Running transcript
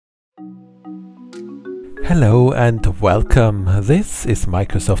Hello and welcome. This is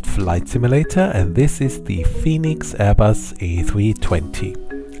Microsoft Flight Simulator and this is the Phoenix Airbus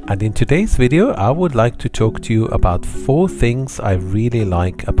A320. And in today's video I would like to talk to you about 4 things I really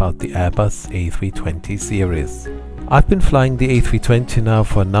like about the Airbus A320 series. I've been flying the A320 now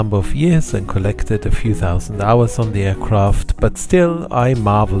for a number of years and collected a few thousand hours on the aircraft, but still I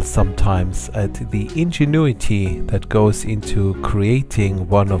marvel sometimes at the ingenuity that goes into creating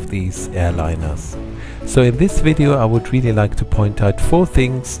one of these airliners. So in this video I would really like to point out 4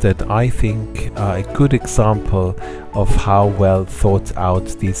 things that I think are a good example of how well thought out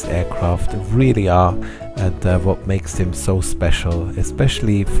these aircraft really are and what makes them so special,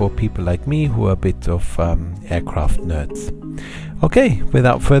 especially for people like me who are a bit of aircraft nerds. Okay,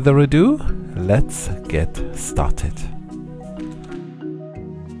 without further ado, let's get started.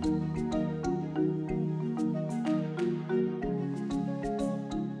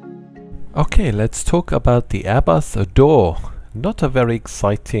 Okay, let's talk about the Airbus door. Not a very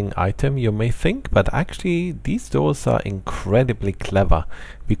exciting item you may think, but actually these doors are incredibly clever.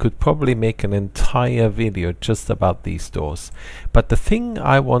 We could probably make an entire video just about these doors. But the thing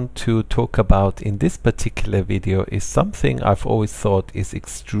I want to talk about in this particular video is something I've always thought is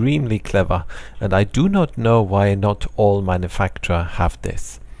extremely clever, and I do not know why not all manufacturers have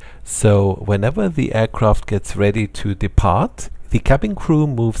this. So whenever the aircraft gets ready to depart, the cabin crew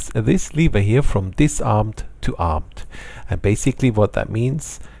moves this lever here from disarmed to armed. And basically what that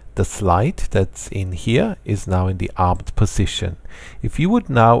means, the slide that's in here is now in the armed position. If you would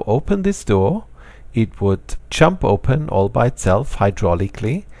now open this door, it would jump open all by itself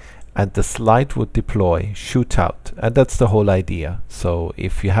hydraulically, and the slide would deploy, shoot out, and that's the whole idea. So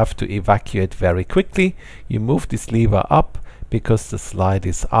if you have to evacuate very quickly, you move this lever up. Because the slide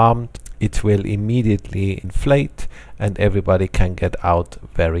is armed, it will immediately inflate and everybody can get out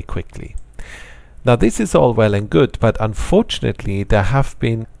very quickly. Now this is all well and good, but unfortunately there have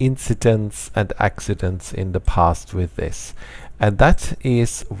been incidents and accidents in the past with this. And that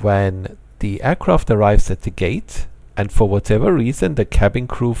is when the aircraft arrives at the gate and for whatever reason the cabin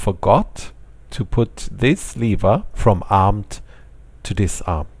crew forgot to put this lever from armed to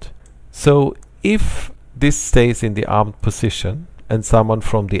disarmed. So if this stays in the armed position and someone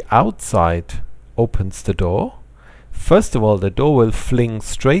from the outside opens the door, first of all the door will fling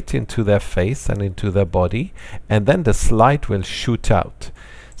straight into their face and into their body, and then the slide will shoot out.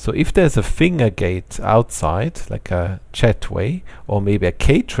 So if there's a finger gate outside, like a jetway or maybe a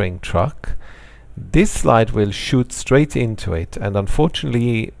catering truck, this slide will shoot straight into it, and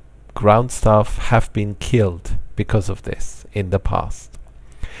unfortunately ground staff have been killed because of this in the past.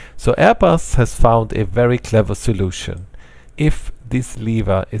 So Airbus has found a very clever solution. If this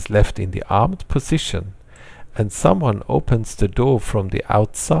lever is left in the armed position and someone opens the door from the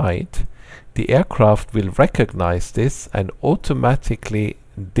outside, the aircraft will recognize this and automatically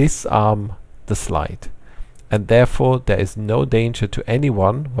disarm the slide. And therefore there is no danger to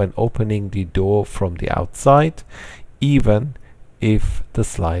anyone when opening the door from the outside, even if the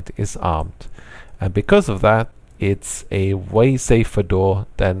slide is armed. And because of that, it's a way safer door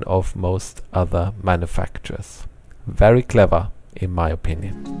than of most other manufacturers. Very clever, in my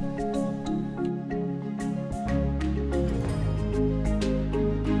opinion.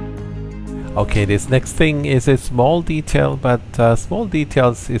 Okay, this next thing is a small detail, but small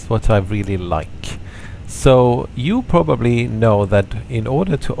details is what I really like. So you probably know that in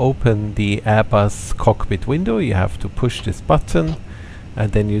order to open the Airbus cockpit window, you have to push this button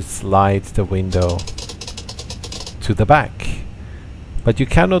and then you slide the window to the back. But you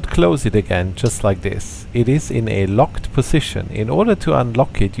cannot close it again just like this. It is in a locked position. In order to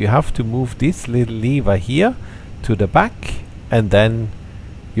unlock it, you have to move this little lever here to the back and then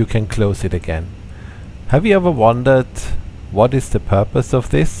you can close it again. Have you ever wondered what is the purpose of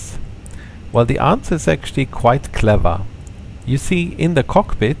this? Well, the answer is actually quite clever. You see, in the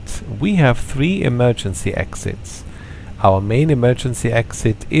cockpit we have 3 emergency exits. Our main emergency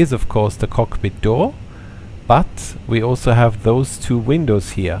exit is of course the cockpit door, but we also have those 2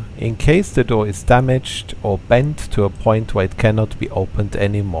 windows here in case the door is damaged or bent to a point where it cannot be opened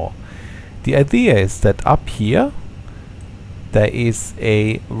anymore. The idea is that up here there is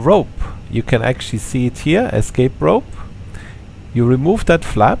a rope. You can actually see it here, escape rope. You remove that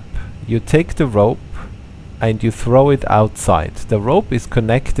flap, you take the rope and you throw it outside. The rope is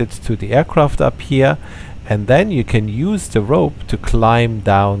connected to the aircraft up here, and then you can use the rope to climb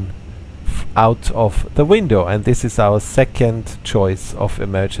down out of the window, and this is our second choice of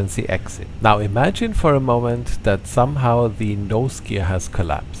emergency exit. Now imagine for a moment that somehow the nose gear has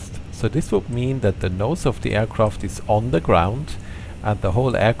collapsed. So this would mean that the nose of the aircraft is on the ground and the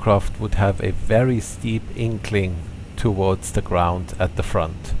whole aircraft would have a very steep incline towards the ground at the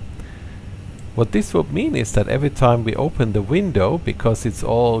front. What this would mean is that every time we open the window, because it's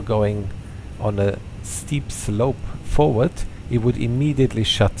all going on a steep slope forward, it would immediately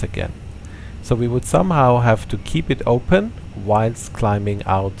shut again. So we would somehow have to keep it open whilst climbing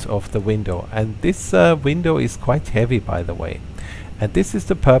out of the window. And this window is quite heavy, by the way. And this is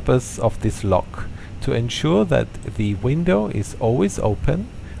the purpose of this lock, to ensure that the window is always open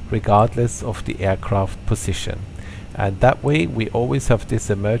regardless of the aircraft position. And that way we always have this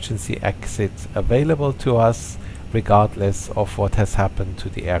emergency exit available to us regardless of what has happened to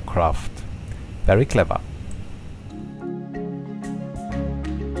the aircraft. Very clever.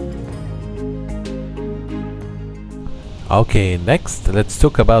 Okay, next let's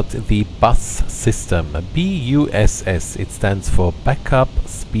talk about the bus system. BUSS, it stands for Backup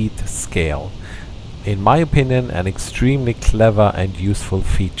Speed Scale. In my opinion, an extremely clever and useful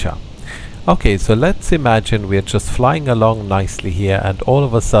feature. Okay, so let's imagine we're just flying along nicely here and all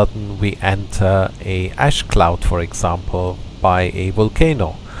of a sudden we enter a ash cloud, for example, by a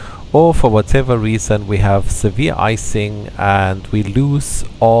volcano. Or for whatever reason we have severe icing and we lose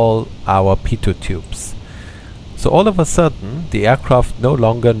all our pitot tubes. So all of a sudden the aircraft no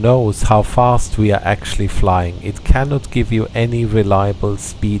longer knows how fast we are actually flying. It cannot give you any reliable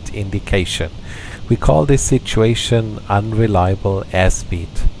speed indication. We call this situation unreliable airspeed.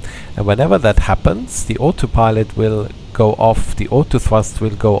 And whenever that happens, the autopilot will go off, the autothrust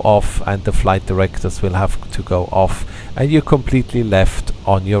will go off, and the flight directors will have to go off, and you're completely left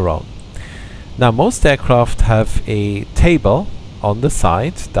on your own. Now most aircraft have a table on the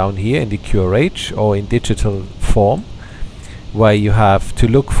side, down here in the QRH or in digital form, where you have to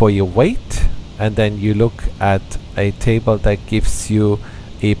look for your weight, and then you look at a table that gives you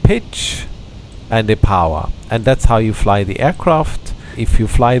a pitch and a power. And that's how you fly the aircraft. If you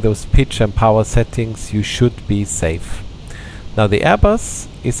fly those pitch and power settings, you should be safe. Now the Airbus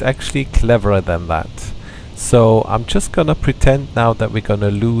is actually cleverer than that. So I'm just gonna pretend now that we're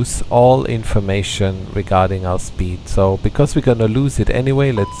gonna lose all information regarding our speed. So because we're gonna lose it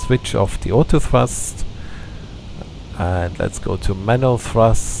anyway, let's switch off the auto thrust and let's go to manual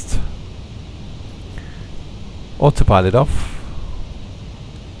thrust. Autopilot off.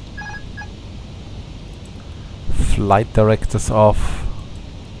 Flight directors off.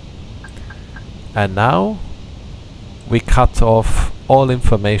 And now we cut off all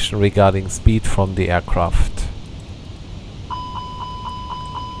information regarding speed from the aircraft.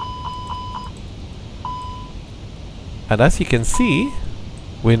 And as you can see,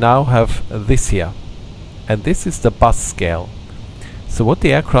 we now have this here. And this is the bus scale. So what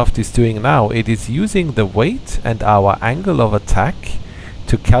the aircraft is doing now, it is using the weight and our angle of attack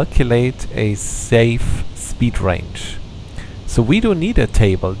to calculate a safe speed range. So we don't need a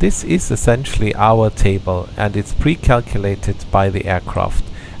table. This is essentially our table and it's pre-calculated by the aircraft.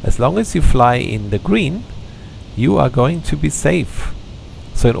 As long as you fly in the green, you are going to be safe.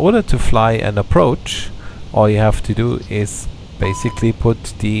 So in order to fly an approach, all you have to do is basically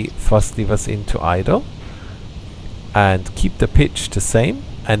put the thrust levers into idle and keep the pitch the same.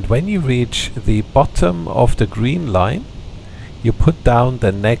 And when you reach the bottom of the green line, you put down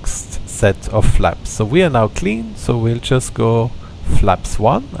the next set of flaps. So we are now clean, so we'll just go flaps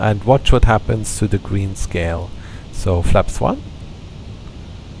 1 and watch what happens to the green scale. So flaps 1,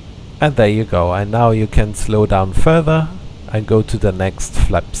 and there you go. And now you can slow down further and go to the next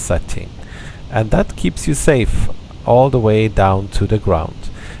flap setting. And that keeps you safe all the way down to the ground.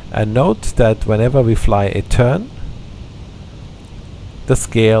 And note that whenever we fly a turn, the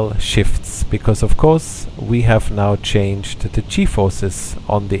scale shifts, because of course we have now changed the G-forces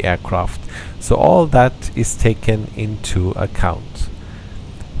on the aircraft. So all that is taken into account.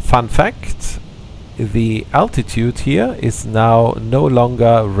 Fun fact, the altitude here is now no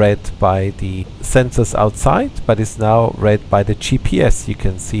longer read by the sensors outside, but is now read by the GPS. You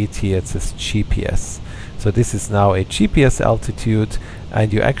can see it here, it says GPS. So this is now a GPS altitude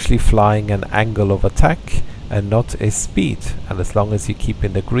and you're actually flying an angle of attack and not a speed. And as long as you keep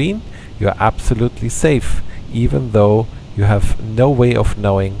in the green, you're absolutely safe, even though you have no way of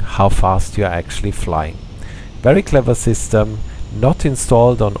knowing how fast you're actually flying. Very clever system, not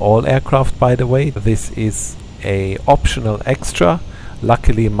installed on all aircraft, by the way. This is a optional extra.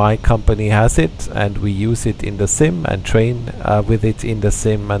 Luckily my company has it and we use it in the sim and train with it in the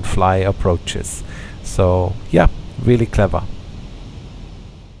sim and fly approaches. So yeah, really clever.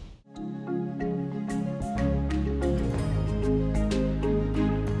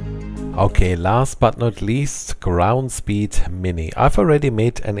 Okay, last but not least, Ground Speed Mini. I've already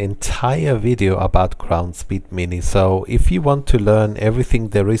made an entire video about Ground Speed Mini, so if you want to learn everything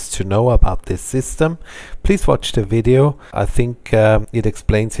there is to know about this system, please watch the video. I think it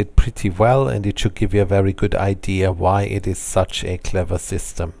explains it pretty well, and it should give you a very good idea why it is such a clever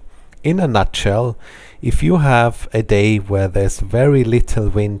system. In a nutshell, if you have a day where there's very little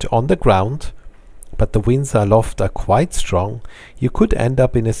wind on the ground, but the winds aloft are quite strong, you could end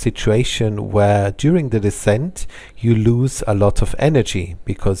up in a situation where during the descent you lose a lot of energy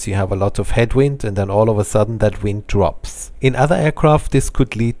because you have a lot of headwind, and then all of a sudden that wind drops. In other aircraft, this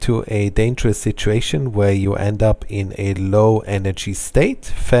could lead to a dangerous situation where you end up in a low energy state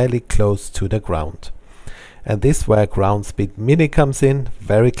fairly close to the ground. And this is where Ground Speed Mini comes in.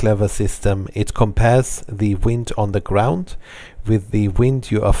 Very clever system. It compares the wind on the ground with the wind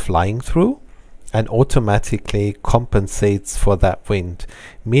you are flying through, and automatically compensates for that wind,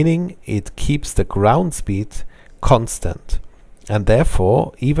 meaning it keeps the ground speed constant, and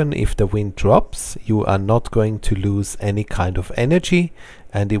therefore even if the wind drops, you are not going to lose any kind of energy,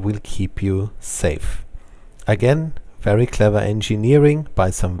 and it will keep you safe. Again, very clever engineering by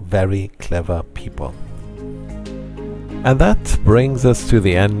some very clever people. And that brings us to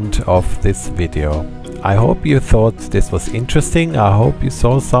the end of this video. I hope you thought this was interesting. I hope you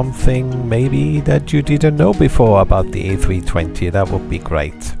saw something maybe that you didn't know before about the A320. That would be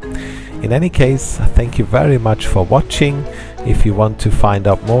great. In any case, thank you very much for watching. If you want to find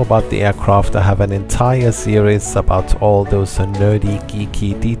out more about the aircraft, I have an entire series about all those nerdy,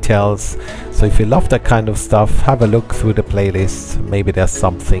 geeky details. So if you love that kind of stuff, have a look through the playlist. Maybe there's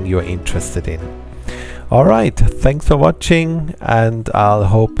something you're interested in. Alright, thanks for watching, and I'll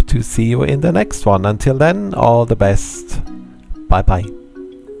hope to see you in the next one. Until then, all the best. Bye bye.